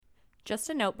Just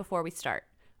a note before we start.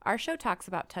 Our show talks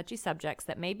about touchy subjects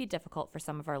that may be difficult for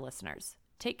some of our listeners.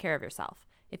 Take care of yourself.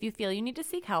 If you feel you need to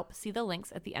seek help, see the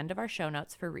links at the end of our show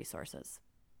notes for resources.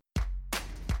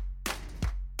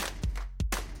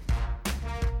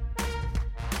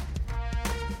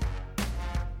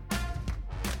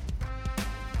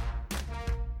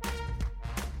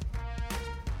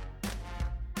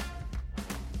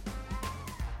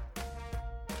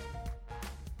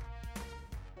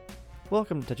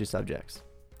 Welcome to Touchy Subjects,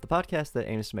 the podcast that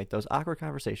aims to make those awkward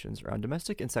conversations around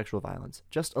domestic and sexual violence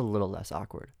just a little less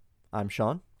awkward. I'm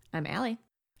Sean. I'm Allie.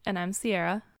 And I'm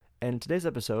Sierra. And in today's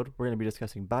episode, we're going to be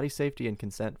discussing body safety and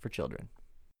consent for children.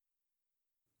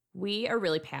 We are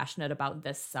really passionate about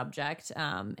this subject,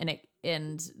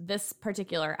 and this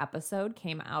particular episode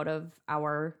came out of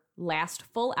our last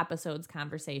full episode's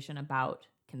conversation about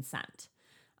consent.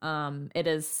 It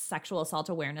is Sexual Assault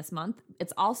Awareness Month.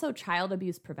 It's also Child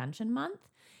Abuse Prevention Month.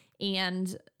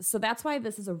 And so that's why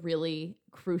this is a really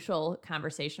crucial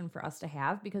conversation for us to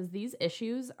have, because these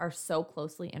issues are so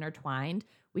closely intertwined.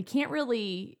 We can't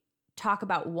really talk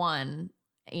about one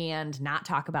and not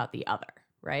talk about the other,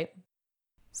 right?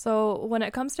 So when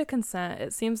it comes to consent,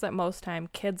 it seems that most time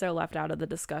kids are left out of the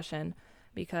discussion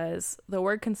because the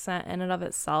word consent in and of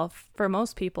itself, for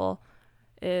most people,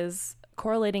 is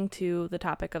correlating to the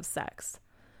topic of sex.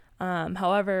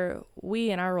 However, we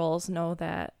in our roles know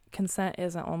that consent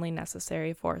isn't only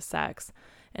necessary for sex,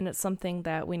 and it's something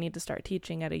that we need to start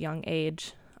teaching at a young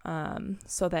age,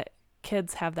 so that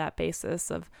kids have that basis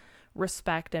of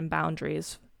respect and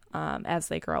boundaries as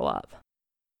they grow up.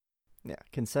 Yeah,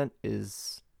 consent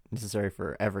is necessary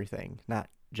for everything, not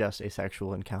just a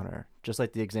sexual encounter. Just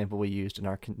like the example we used in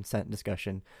our consent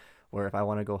discussion, where if I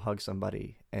want to go hug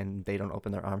somebody and they don't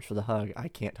open their arms for the hug, I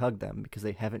can't hug them because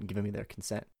they haven't given me their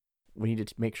consent. We need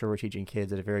to make sure we're teaching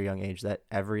kids at a very young age that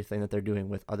everything that they're doing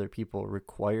with other people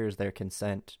requires their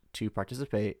consent to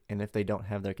participate, and if they don't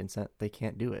have their consent, they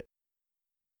can't do it.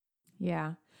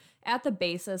 Yeah. At the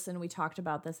basis, and we talked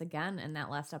about this again in that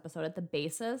last episode, at the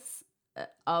basis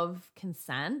of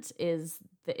consent is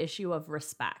the issue of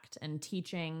respect and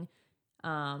teaching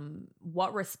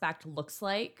what respect looks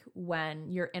like when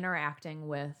you're interacting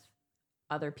with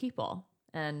other people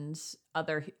and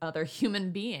other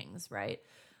human beings, right?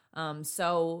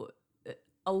 So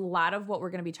a lot of what we're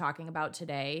going to be talking about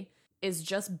today is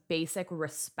just basic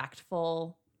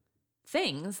respectful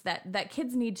things that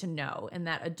kids need to know, and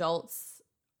that adults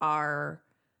are,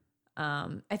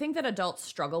 I think that adults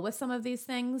struggle with some of these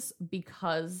things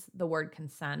because the word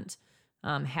consent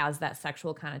has that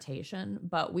sexual connotation,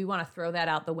 but we want to throw that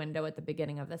out the window at the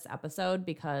beginning of this episode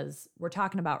because we're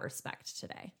talking about respect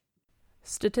today.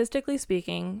 Statistically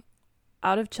speaking,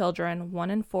 out of children,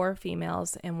 1 in 4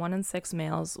 females and 1 in 6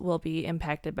 males will be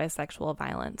impacted by sexual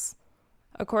violence.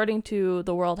 According to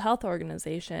the World Health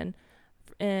Organization,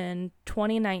 in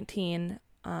 2019,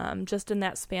 just in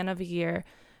that span of a year,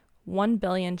 1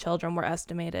 billion children were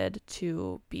estimated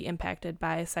to be impacted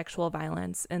by sexual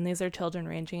violence, and these are children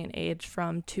ranging in age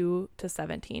from 2 to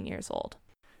 17 years old.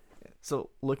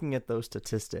 So looking at those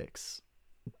statistics,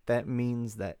 that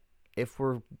means that if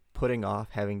we're putting off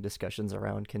having discussions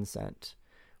around consent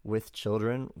with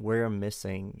children, we're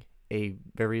missing a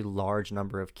very large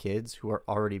number of kids who are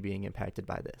already being impacted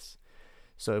by this.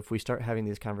 So if we start having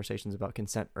these conversations about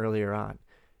consent earlier on,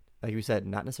 like we said,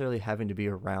 not necessarily having to be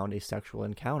around a sexual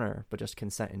encounter, but just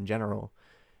consent in general,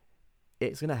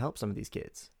 it's going to help some of these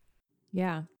kids.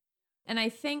 Yeah. And I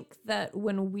think that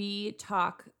when we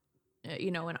talk,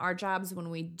 in our jobs, when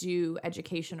we do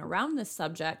education around this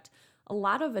subject, a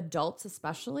lot of adults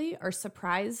especially are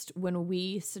surprised when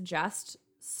we suggest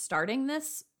starting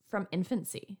this from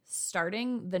infancy,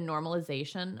 starting the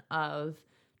normalization of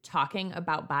talking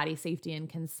about body safety and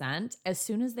consent as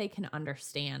soon as they can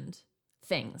understand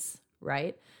things,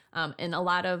 right? And a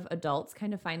lot of adults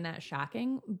kind of find that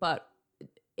shocking, but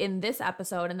in this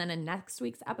episode and then in next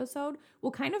week's episode,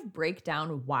 we'll kind of break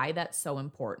down why that's so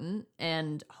important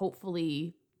and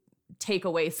hopefully take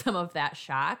away some of that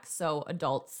shock so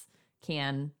adults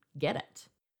can get it.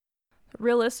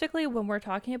 Realistically, when we're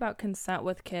talking about consent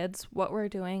with kids, what we're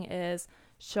doing is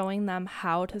showing them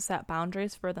how to set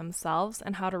boundaries for themselves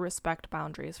and how to respect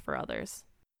boundaries for others.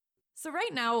 So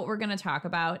right now, what we're going to talk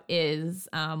about is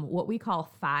what we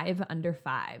call 5 under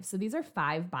 5. So these are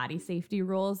 5 body safety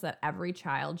rules that every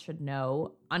child should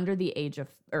know under the age of,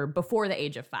 or before the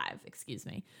age of 5, excuse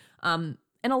me.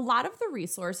 And a lot of the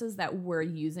resources that we're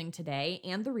using today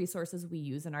and the resources we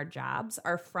use in our jobs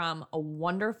are from a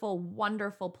wonderful,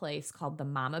 wonderful place called the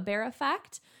Mama Bear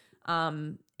Effect.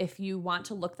 If you want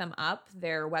to look them up,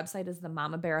 their website is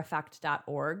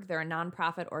themamabeareffect.org. They're a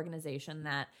nonprofit organization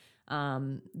that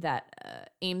that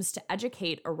aims to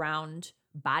educate around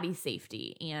body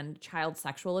safety and child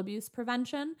sexual abuse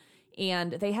prevention.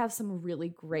 And they have some really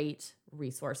great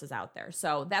resources out there.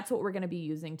 So that's what we're going to be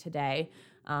using today.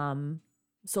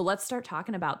 So let's start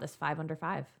talking about this 5 under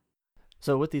 5.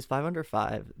 So with these 5 under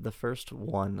 5, the first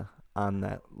one on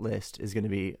that list is going to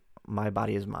be My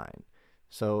Body is Mine.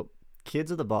 So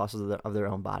kids are the bosses of their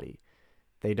own body.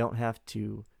 They don't have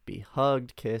to be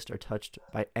hugged, kissed, or touched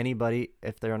by anybody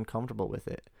if they're uncomfortable with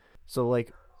it. So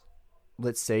like,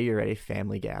 let's say you're at a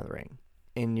family gathering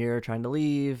and you're trying to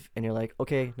leave and you're like,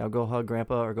 okay, now go hug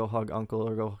grandpa or go hug uncle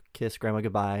or go kiss grandma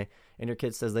goodbye. And your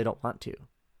kid says they don't want to.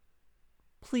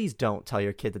 Please don't tell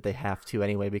your kid that they have to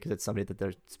anyway because it's somebody that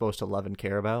they're supposed to love and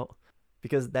care about.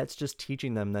 Because that's just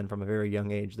teaching them then from a very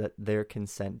young age that their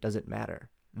consent doesn't matter.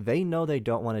 They know they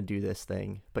don't want to do this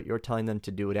thing, but you're telling them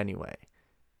to do it anyway.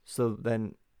 So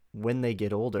then when they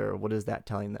get older, what is that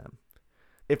telling them?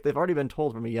 If they've already been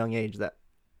told from a young age that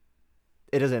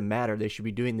it doesn't matter, they should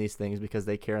be doing these things because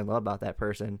they care and love about that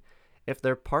person. If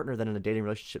their partner then in a dating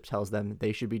relationship tells them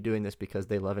they should be doing this because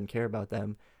they love and care about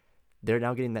them, they're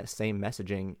now getting that same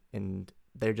messaging and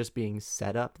they're just being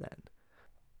set up then.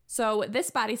 So this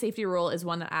body safety rule is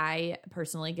one that I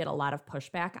personally get a lot of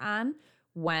pushback on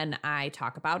when I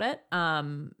talk about it.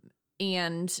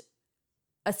 And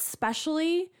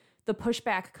especially the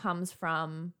pushback comes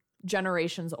from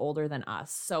generations older than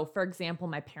us. So for example,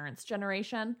 my parents'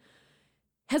 generation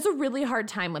has a really hard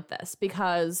time with this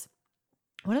because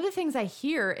one of the things I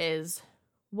hear is,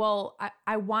 well,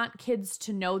 I want kids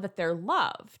to know that they're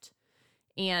loved.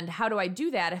 And how do I do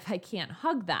that if I can't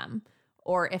hug them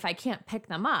or if I can't pick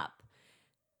them up?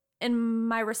 And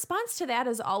my response to that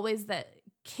is always that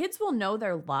kids will know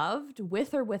they're loved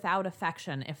with or without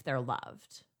affection if they're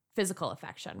loved, physical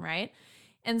affection, right?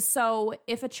 And so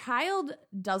if a child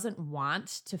doesn't want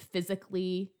to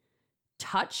physically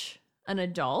touch an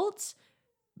adult,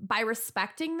 by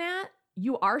respecting that,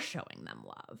 you are showing them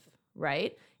love,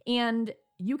 right? And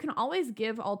you can always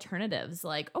give alternatives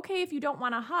like, okay, if you don't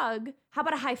want a hug, how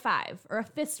about a high five or a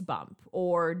fist bump?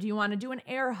 Or do you want to do an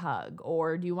air hug?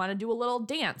 Or do you want to do a little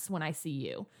dance when I see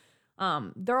you?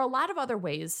 There are a lot of other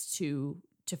ways to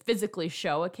physically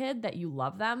show a kid that you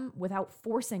love them without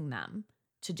forcing them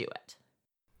to do it.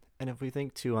 And if we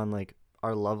think too on like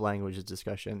our love languages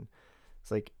discussion,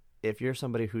 it's like if you're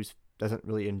somebody who doesn't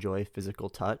really enjoy physical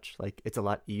touch, like it's a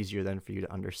lot easier then for you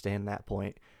to understand that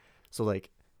point. So like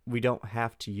we don't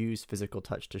have to use physical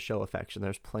touch to show affection.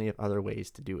 There's plenty of other ways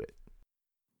to do it.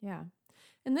 Yeah.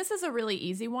 And this is a really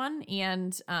easy one.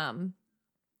 And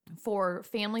for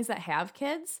families that have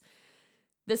kids,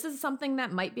 this is something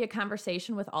that might be a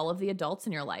conversation with all of the adults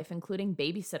in your life, including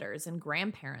babysitters and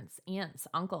grandparents, aunts,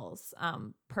 uncles.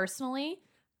 Personally,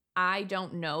 I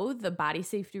don't know the body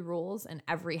safety rules in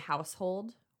every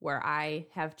household where I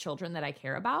have children that I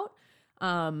care about.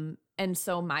 And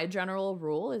so my general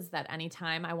rule is that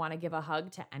anytime I want to give a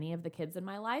hug to any of the kids in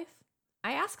my life,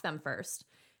 I ask them first.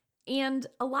 And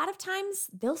a lot of times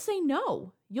they'll say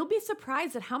no. You'll be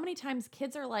surprised at how many times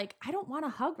kids are like, I don't want a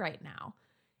hug right now.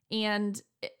 And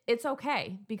it's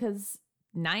okay because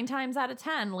 9 times out of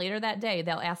 10 later that day,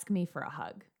 they'll ask me for a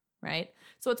hug, right?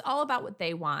 So it's all about what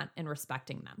they want and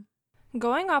respecting them.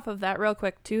 Going off of that real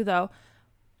quick too, though,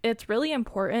 it's really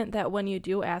important that when you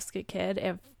do ask a kid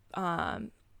if,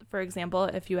 for example,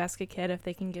 if you ask a kid if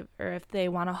they can give or if they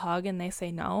want a hug and they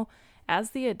say no,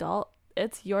 as the adult,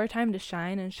 it's your time to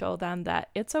shine and show them that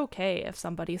it's okay if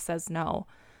somebody says no.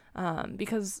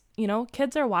 Because, you know,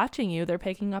 kids are watching you, they're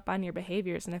picking up on your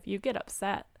behaviors. And if you get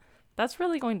upset, that's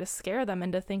really going to scare them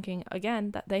into thinking,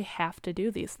 again, that they have to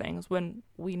do these things when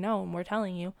we know and we're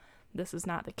telling you this is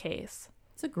not the case.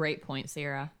 It's a great point,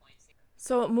 Sarah.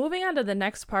 So moving on to the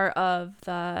next part of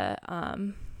the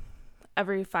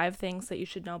every 5 things that you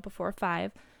should know before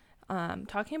 5,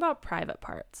 talking about private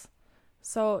parts.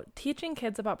 So teaching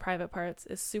kids about private parts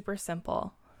is super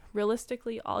simple.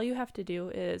 Realistically, all you have to do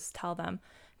is tell them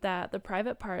that the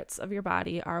private parts of your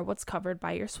body are what's covered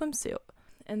by your swimsuit.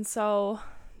 And so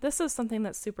this is something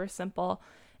that's super simple,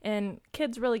 and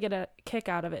kids really get a kick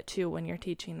out of it too when you're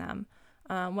teaching them.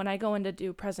 When I go in to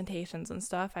do presentations and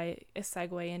stuff, I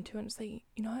segue into it and say,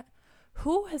 you know what?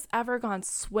 Who has ever gone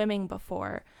swimming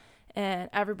before? And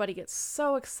everybody gets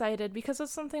so excited because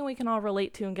it's something we can all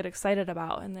relate to and get excited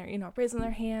about. And they're, you know, raising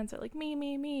their hands. They're like,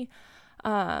 me.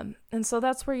 And so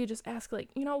that's where you just ask, like,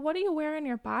 you know, what do you wear on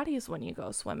your bodies when you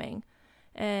go swimming?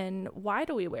 And why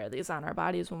do we wear these on our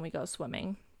bodies when we go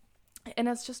swimming? And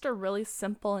it's just a really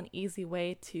simple and easy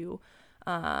way to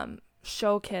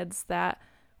show kids that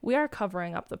we are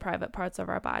covering up the private parts of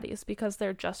our bodies because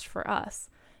they're just for us.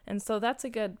 And so that's a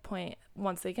good point,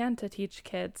 once again, to teach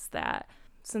kids that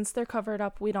since they're covered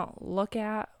up, we don't look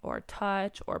at or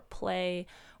touch or play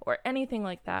or anything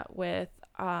like that with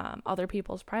other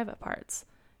people's private parts.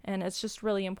 And it's just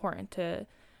really important to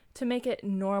make it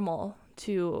normal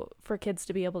for kids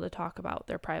to be able to talk about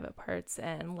their private parts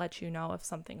and let you know if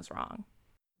something's wrong.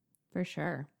 For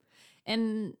sure.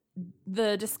 And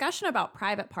the discussion about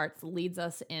private parts leads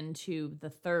us into the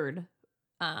third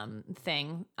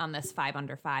thing on this 5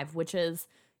 under 5, which is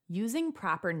using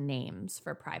proper names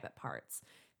for private parts.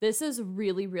 This is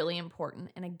really, really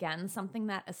important. And again, something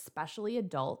that especially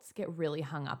adults get really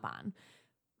hung up on.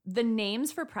 The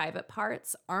names for private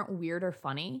parts aren't weird or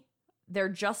funny. They're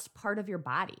just part of your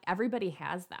body. Everybody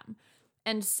has them.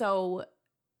 And so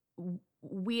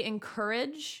we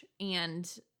encourage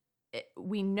and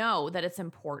we know that it's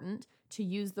important to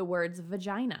use the words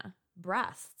vagina,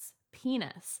 breasts,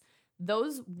 penis.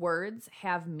 Those words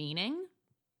have meaning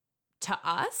to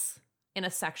us in a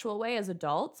sexual way as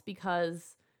adults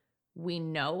because we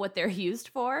know what they're used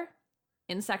for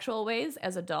in sexual ways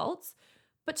as adults.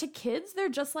 But to kids, they're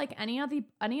just like any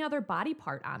other body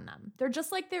part on them. They're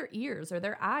just like their ears or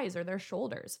their eyes or their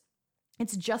shoulders.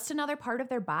 It's just another part of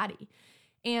their body.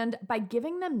 And by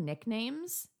giving them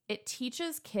nicknames, it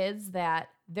teaches kids that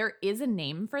there is a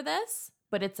name for this,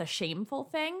 but it's a shameful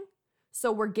thing.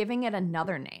 So we're giving it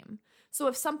another name. So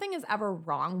if something is ever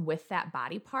wrong with that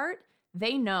body part,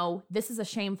 they know this is a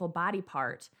shameful body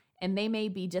part, and they may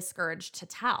be discouraged to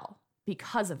tell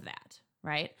because of that,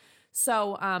 right?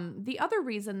 So the other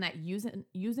reason that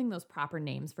using those proper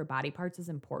names for body parts is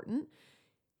important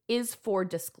is for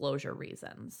disclosure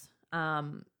reasons.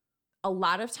 A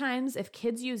lot of times, if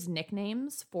kids use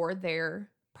nicknames for their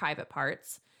private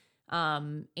parts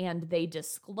and they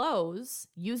disclose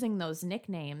using those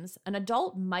nicknames, an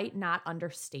adult might not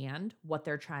understand what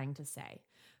they're trying to say.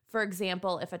 For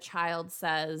example, if a child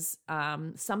says,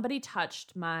 somebody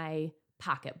touched my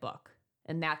pocketbook,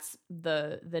 and that's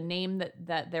the name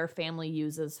that their family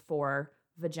uses for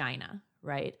vagina,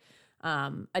 right?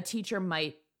 A teacher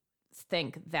might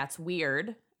think that's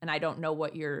weird, and I don't know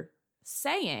what you're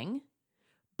saying.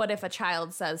 But if a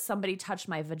child says, somebody touched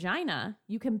my vagina,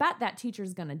 you can bet that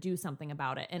teacher's going to do something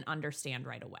about it and understand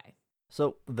right away.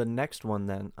 So the next one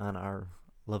then on our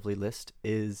lovely list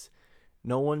is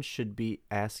no one should be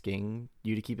asking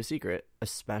you to keep a secret,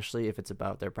 especially if it's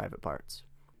about their private parts.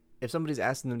 If somebody's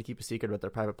asking them to keep a secret about their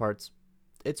private parts,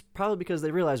 it's probably because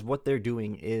they realize what they're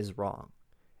doing is wrong.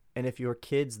 And if your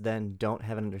kids then don't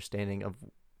have an understanding of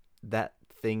that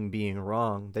thing being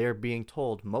wrong, they are being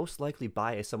told, most likely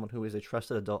by someone who is a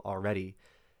trusted adult already,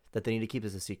 that they need to keep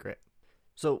this a secret.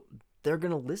 So they're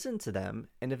going to listen to them,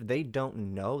 and if they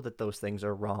don't know that those things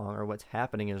are wrong or what's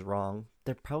happening is wrong,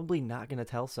 they're probably not going to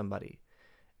tell somebody.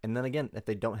 And then again, if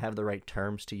they don't have the right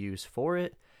terms to use for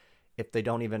it, if they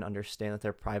don't even understand that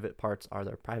their private parts are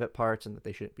their private parts and that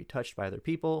they shouldn't be touched by other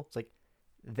people, it's like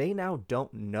they now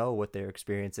don't know what they're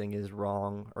experiencing is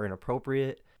wrong or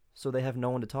inappropriate, so they have no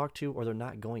one to talk to or they're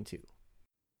not going to.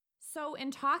 So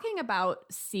in talking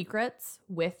about secrets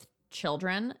with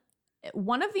children,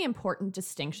 one of the important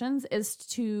distinctions is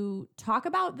to talk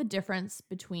about the difference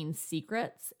between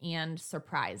secrets and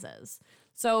surprises.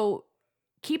 So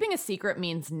keeping a secret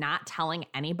means not telling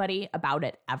anybody about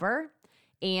it ever.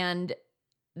 And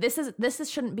this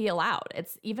shouldn't be allowed.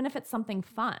 It's even if it's something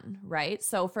fun, right?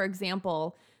 So for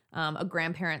example, a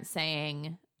grandparent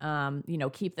saying,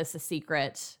 keep this a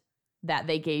secret that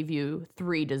they gave you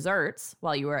 3 desserts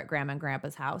while you were at Grandma and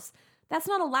Grandpa's house. That's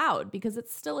not allowed because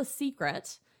it's still a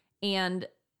secret and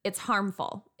it's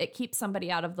harmful. It keeps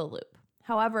somebody out of the loop.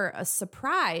 However, a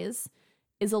surprise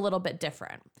is a little bit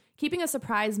different. Keeping a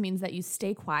surprise means that you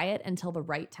stay quiet until the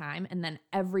right time and then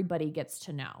everybody gets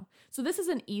to know. So this is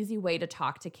an easy way to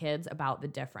talk to kids about the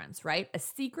difference, right? A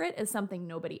secret is something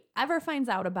nobody ever finds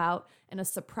out about, and a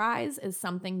surprise is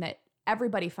something that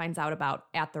everybody finds out about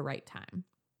at the right time.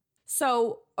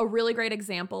 So a really great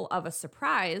example of a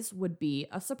surprise would be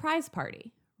a surprise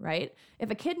party, right?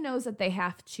 If a kid knows that they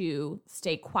have to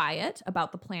stay quiet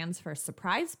about the plans for a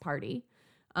surprise party,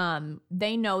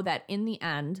 they know that in the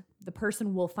end, the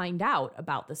person will find out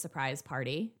about the surprise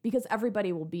party because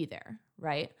everybody will be there,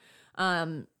 right?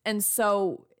 And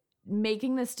so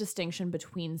making this distinction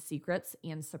between secrets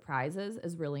and surprises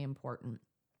is really important.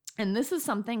 And this is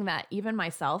something that even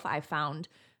myself, I found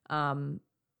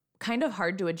kind of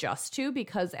hard to adjust to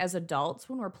because as adults,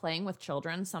 when we're playing with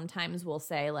children, sometimes we'll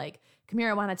say like, come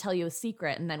here, I want to tell you a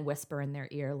secret, and then whisper in their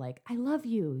ear like, I love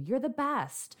you, you're the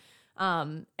best.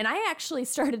 And I actually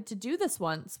started to do this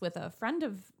once with a friend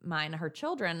of mine, her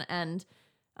children, and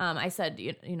I said,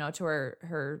 to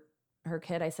her her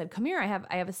kid, I said, come here, I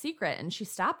have a secret. And she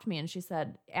stopped me and she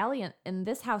said, Allie, in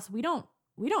this house, we don't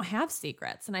have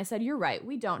secrets. And I said, you're right.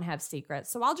 We don't have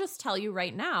secrets. So I'll just tell you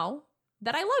right now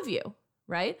that I love you.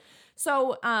 Right.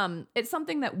 So it's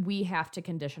something that we have to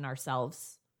condition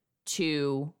ourselves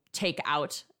to take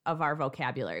out of our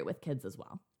vocabulary with kids as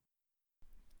well.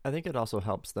 I think it also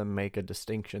helps them make a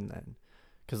distinction then.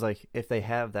 Because, like, if they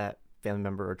have that family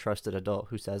member or trusted adult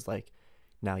who says, like,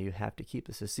 now you have to keep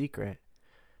this a secret,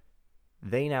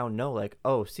 they now know, like,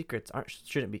 oh, secrets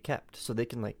shouldn't be kept. So they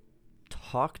can, like,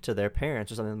 talk to their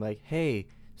parents or something like, hey,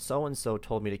 so-and-so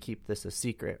told me to keep this a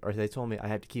secret, or they told me I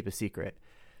had to keep a secret.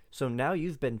 So now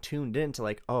you've been tuned in to,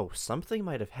 like, oh, something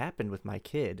might have happened with my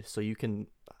kid. So you can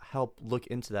help look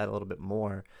into that a little bit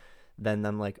more than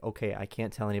them like, okay, I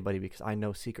can't tell anybody because I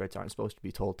know secrets aren't supposed to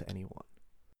be told to anyone.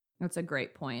 That's a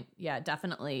great point. Yeah, it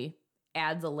definitely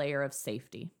adds a layer of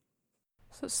safety.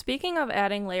 So speaking of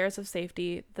adding layers of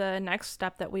safety, the next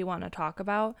step that we want to talk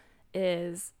about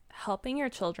is helping your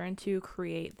children to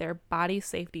create their body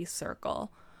safety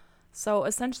circle. So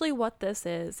essentially what this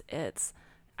is, it's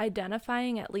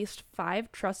identifying at least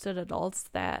 5 trusted adults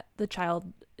that the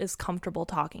child is comfortable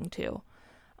talking to.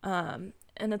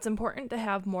 And it's important to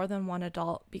have more than one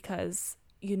adult because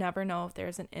you never know if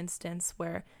there's an instance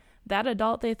where that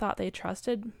adult they thought they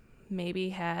trusted maybe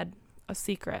had a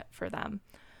secret for them.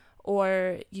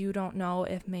 Or you don't know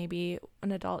if maybe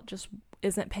an adult just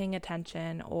isn't paying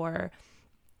attention or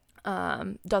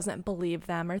doesn't believe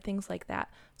them or things like that.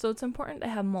 So it's important to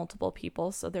have multiple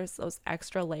people so there's those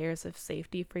extra layers of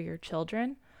safety for your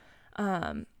children.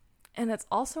 And it's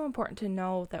also important to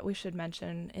know that we should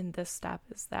mention in this step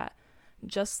is that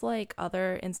just like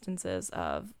other instances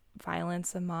of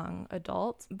violence among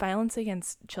adults, violence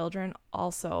against children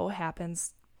also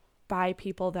happens by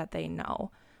people that they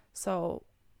know. So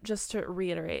just to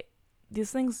reiterate, these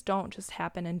things don't just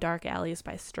happen in dark alleys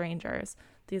by strangers.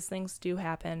 These things do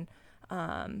happen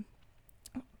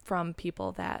from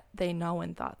people that they know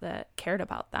and thought that cared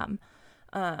about them.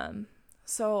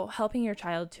 So helping your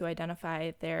child to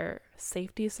identify their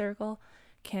safety circle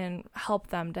can help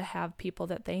them to have people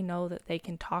that they know that they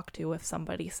can talk to if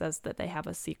somebody says that they have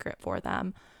a secret for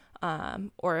them,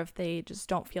 or if they just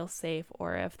don't feel safe,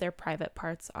 or if their private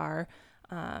parts are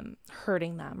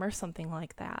hurting them or something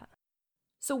like that.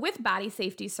 So with body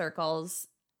safety circles,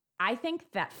 I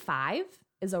think that 5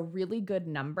 is a really good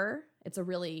number. It's a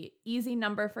really easy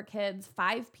number for kids.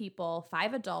 5 people,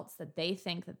 5 adults that they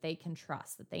think that they can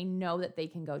trust, that they know that they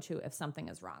can go to if something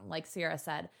is wrong. Like Sierra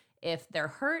said, if they're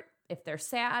hurt, if they're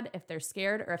sad, if they're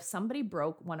scared, or if somebody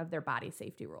broke one of their body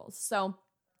safety rules. So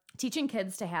teaching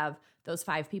kids to have those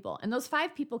 5 people. And those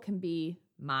 5 people can be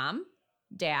mom,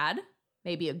 dad,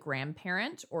 maybe a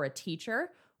grandparent or a teacher,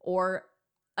 or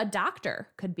a doctor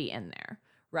could be in there,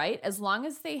 right? As long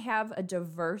as they have a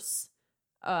diverse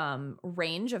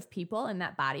range of people in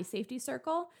that body safety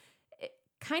circle, it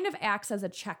kind of acts as a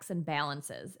checks and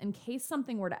balances in case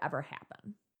something were to ever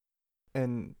happen.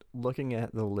 And looking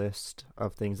at the list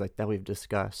of things like that we've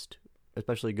discussed,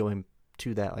 especially going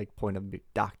to that like point of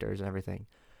doctors and everything,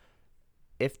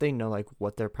 if they know like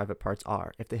what their private parts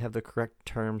are, if they have the correct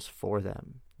terms for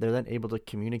them, they're then able to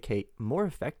communicate more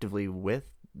effectively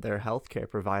with their healthcare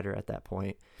provider at that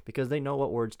point because they know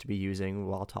what words to be using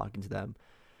while talking to them.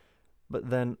 But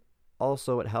then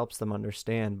also it helps them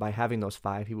understand by having those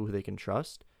 5 people who they can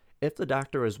trust. If the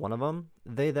doctor is one of them,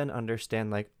 they then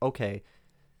understand like, okay,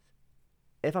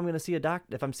 if I'm going to see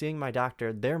if I'm seeing my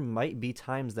doctor, there might be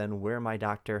times then where my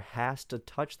doctor has to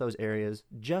touch those areas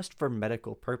just for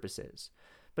medical purposes.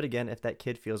 But again, if that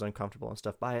kid feels uncomfortable and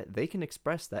stuff by it, they can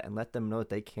express that and let them know that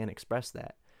they can express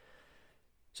that.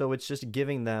 So it's just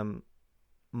giving them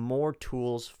more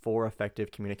tools for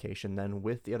effective communication than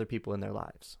with the other people in their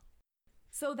lives.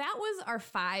 So that was our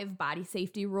 5 body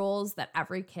safety rules that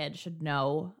every kid should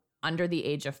know under the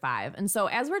age of 5. And so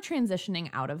as we're transitioning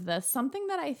out of this, something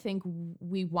that I think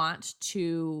we want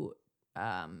to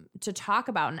talk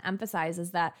about and emphasize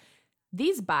is that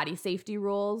these body safety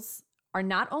rules are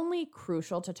not only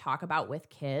crucial to talk about with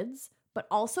kids, but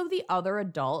also the other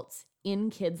adults in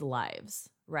kids' lives,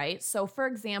 right? So for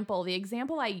example, the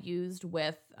example I used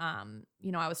with, I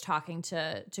was talking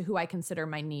to who I consider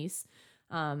my niece,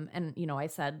 and, I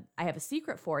said, I have a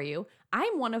secret for you.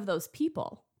 I'm one of those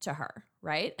people to her,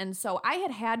 right? And so I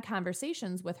had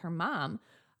conversations with her mom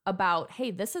about,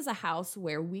 hey, this is a house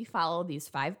where we follow these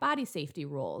 5 body safety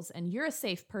rules, and you're a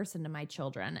safe person to my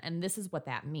children, and this is what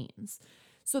that means.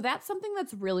 So that's something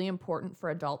that's really important for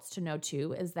adults to know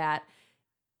too, is that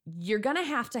you're going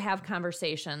to have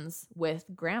conversations with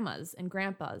grandmas and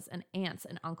grandpas and aunts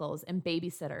and uncles and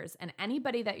babysitters and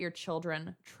anybody that your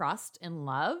children trust and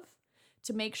love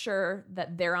to make sure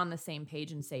that they're on the same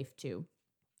page and safe too.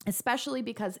 Especially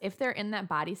because if they're in that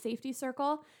body safety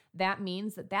circle, that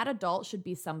means that that adult should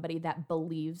be somebody that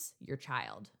believes your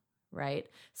child, right?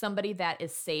 Somebody that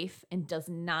is safe and does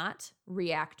not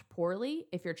react poorly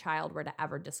if your child were to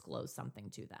ever disclose something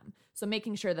to them. So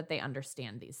making sure that they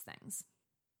understand these things.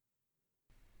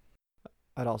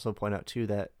 I'd also point out too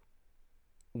that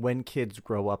when kids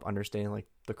grow up understanding like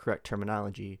the correct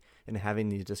terminology and having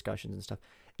these discussions and stuff,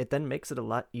 it then makes it a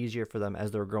lot easier for them as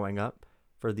they're growing up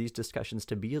for these discussions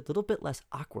to be a little bit less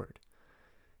awkward.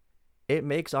 It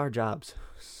makes our jobs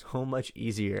so much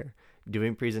easier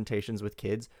doing presentations with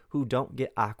kids who don't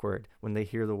get awkward when they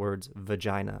hear the words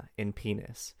vagina and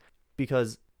penis.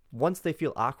 Because once they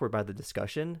feel awkward by the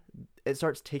discussion, it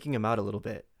starts taking them out a little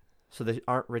bit. So they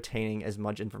aren't retaining as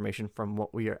much information from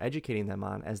what we are educating them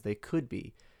on as they could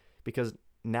be. Because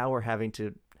now we're having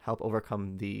to help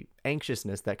overcome the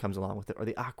anxiousness that comes along with it, or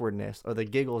the awkwardness, or the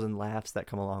giggles and laughs that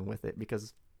come along with it,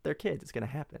 because they're kids, it's going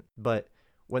to happen. But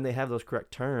when they have those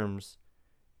correct terms,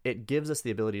 it gives us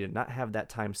the ability to not have that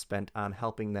time spent on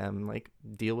helping them like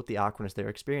deal with the awkwardness they're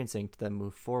experiencing to then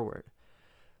move forward.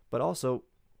 But also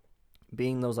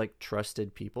being those like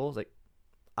trusted people, like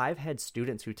I've had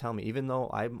students who tell me, even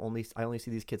though I only see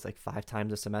these kids like 5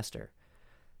 times a semester,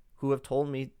 who have told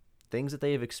me things that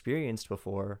they have experienced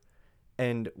before.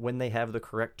 And when they have the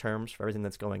correct terms for everything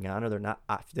that's going on, or they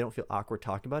don't feel awkward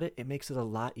talking about it, it makes it a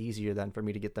lot easier then for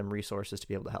me to get them resources to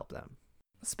be able to help them.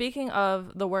 Speaking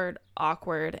of the word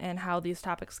awkward and how these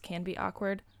topics can be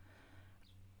awkward,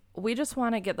 we just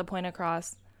want to get the point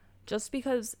across. Just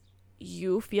because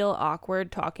you feel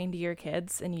awkward talking to your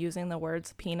kids and using the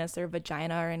words penis or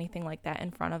vagina or anything like that in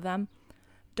front of them,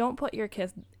 don't put your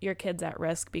kids at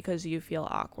risk because you feel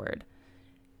awkward.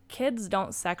 Kids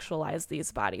don't sexualize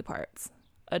these body parts.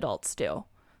 Adults do.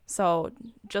 So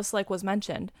just like was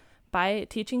mentioned, by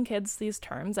teaching kids these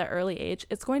terms at early age,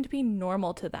 it's going to be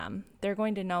normal to them. They're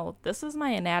going to know, this is my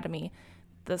anatomy.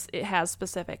 It has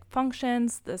specific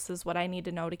functions. This is what I need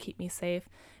to know to keep me safe,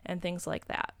 and things like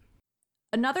that.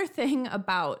 Another thing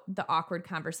about the awkward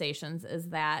conversations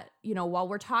is that, while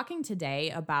we're talking today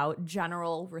about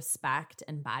general respect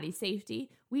and body safety,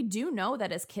 we do know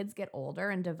that as kids get older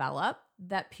and develop,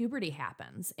 that puberty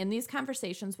happens. And these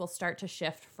conversations will start to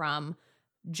shift from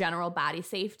general body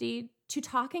safety to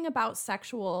talking about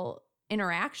sexual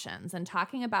interactions and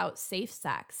talking about safe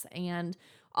sex and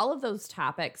all of those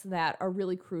topics that are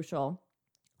really crucial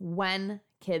when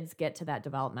kids get to that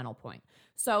developmental point.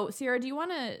 So, Sierra, do you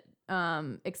want to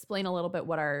explain a little bit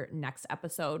what our next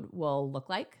episode will look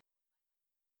like?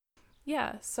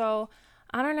 Yeah, so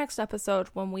on our next episode,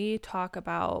 when we talk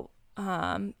about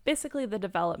basically the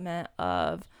development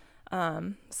of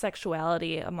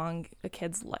sexuality among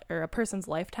a person's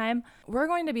lifetime, we're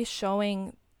going to be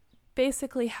showing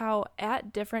basically how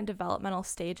at different developmental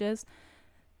stages,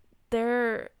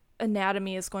 their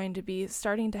anatomy is going to be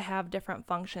starting to have different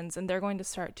functions, and they're going to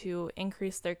start to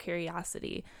increase their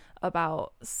curiosity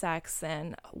about sex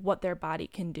and what their body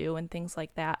can do and things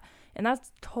like that. And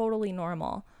that's totally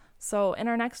normal. So in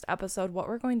our next episode, what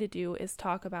we're going to do is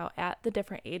talk about at the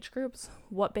different age groups,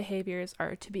 what behaviors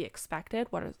are to be expected,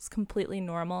 what is completely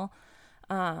normal.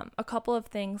 A couple of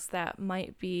things that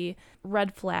might be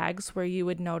red flags where you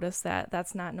would notice that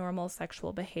that's not normal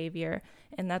sexual behavior,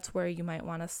 and that's where you might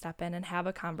want to step in and have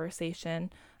a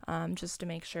conversation just to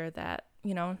make sure that,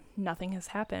 nothing has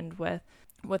happened with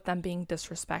them being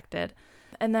disrespected.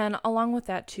 And then along with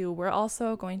that too, we're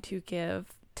also going to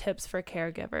give tips for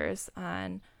caregivers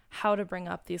on how to bring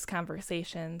up these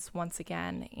conversations once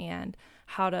again, and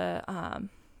how to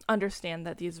understand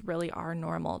that these really are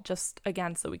normal, just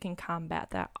again, so we can combat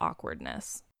that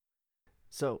awkwardness.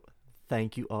 So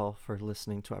thank you all for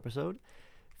listening to our episode.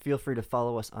 Feel free to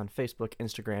follow us on Facebook,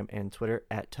 Instagram, and Twitter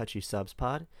at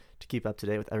TouchySubsPod to keep up to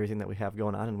date with everything that we have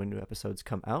going on and when new episodes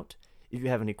come out. If you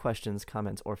have any questions,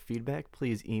 comments, or feedback,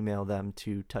 please email them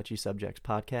to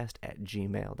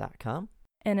touchysubjectspodcast@gmail.com.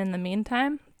 And in the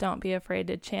meantime, don't be afraid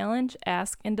to challenge,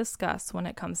 ask, and discuss when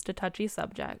it comes to touchy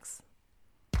subjects.